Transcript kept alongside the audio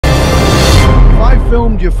I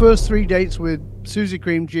filmed your first 3 dates with Susie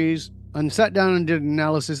Cream Cheese and sat down and did an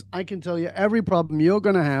analysis. I can tell you every problem you're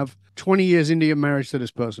going to have 20 years into your marriage to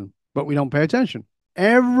this person, but we don't pay attention.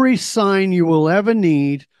 Every sign you will ever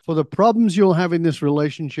need for the problems you'll have in this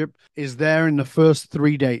relationship is there in the first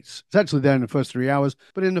 3 dates. It's actually there in the first 3 hours,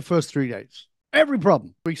 but in the first 3 dates. Every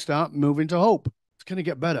problem. We start moving to hope. It's going to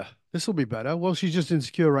get better. This will be better. Well, she's just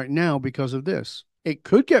insecure right now because of this. It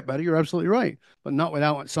could get better. You're absolutely right, but not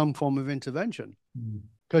without some form of intervention.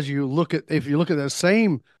 Because if you look at the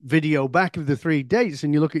same video back of the 3 dates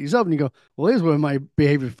and you look at yourself and you go, well, here's where my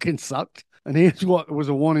behavior fucking sucked. And here's what was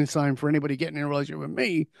a warning sign for anybody getting in a relationship with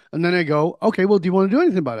me. And then I go, okay, well, do you want to do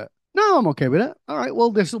anything about it? No, I'm okay with it. All right,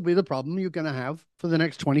 well, this will be the problem you're going to have for the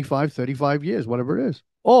next 25, 35 years, whatever it is.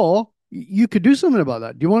 Or you could do something about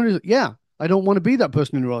that. Do you want to? Yeah, I don't want to be that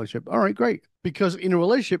person in a relationship. All right, great. Because in a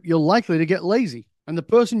relationship, you're likely to get lazy. And the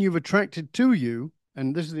person you've attracted to you,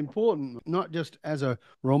 and this is important, not just as a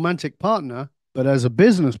romantic partner, but as a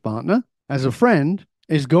business partner, as a friend,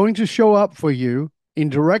 is going to show up for you in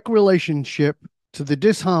direct relationship to the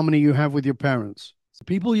disharmony you have with your parents. The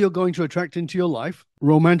people you're going to attract into your life,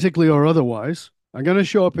 romantically or otherwise, are going to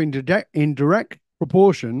show up in direct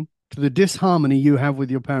proportion to the disharmony you have with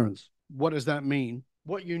your parents. What does that mean?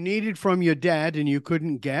 What you needed from your dad and you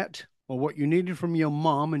couldn't get, or what you needed from your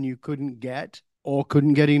mom and you couldn't get, or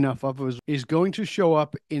couldn't get enough of, is going to show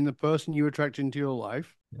up in the person you attract into your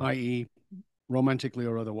life, i.e. romantically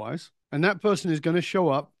or otherwise. And that person is going to show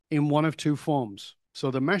up in one of two forms. So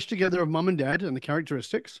the mash together of mom and dad and the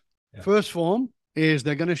characteristics. Yeah. First form is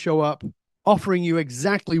they're going to show up offering you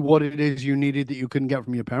exactly what it is you needed that you couldn't get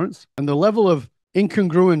from your parents. And the level of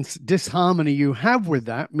incongruence, disharmony you have with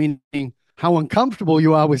that, meaning how uncomfortable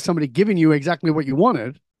you are with somebody giving you exactly what you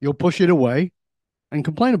wanted, you'll push it away and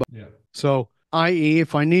complain about it. Yeah. So i.e.,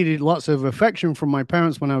 if I needed lots of affection from my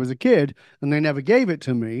parents when I was a kid and they never gave it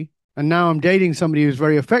to me, and now I'm dating somebody who's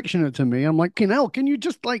very affectionate to me, I'm like, can you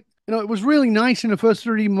just it was really nice in the first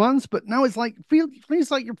 30 months, but now it's like, feels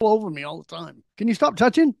like you're all over me all the time. Can you stop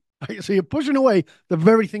touching? So you're pushing away the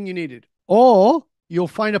very thing you needed. Or you'll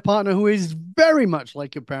find a partner who is very much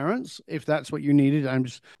like your parents, if that's what you needed.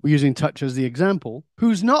 We're using touch as the example,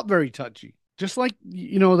 who's not very touchy. Just like,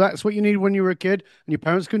 that's what you needed when you were a kid and your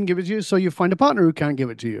parents couldn't give it to you. So you find a partner who can't give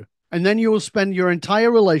it to you. And then you will spend your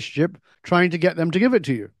entire relationship trying to get them to give it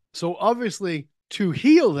to you. So obviously to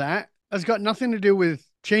heal that has got nothing to do with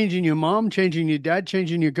changing your mom, changing your dad,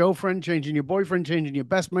 changing your girlfriend, changing your boyfriend, changing your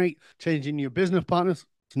best mate, changing your business partners.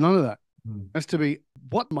 It's none of that. That's to be,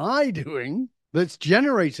 what am I doing that's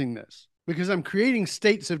generating this? Because I'm creating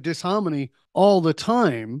states of disharmony all the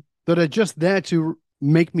time that are just there to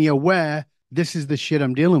make me aware this is the shit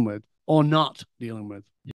I'm dealing with or not dealing with.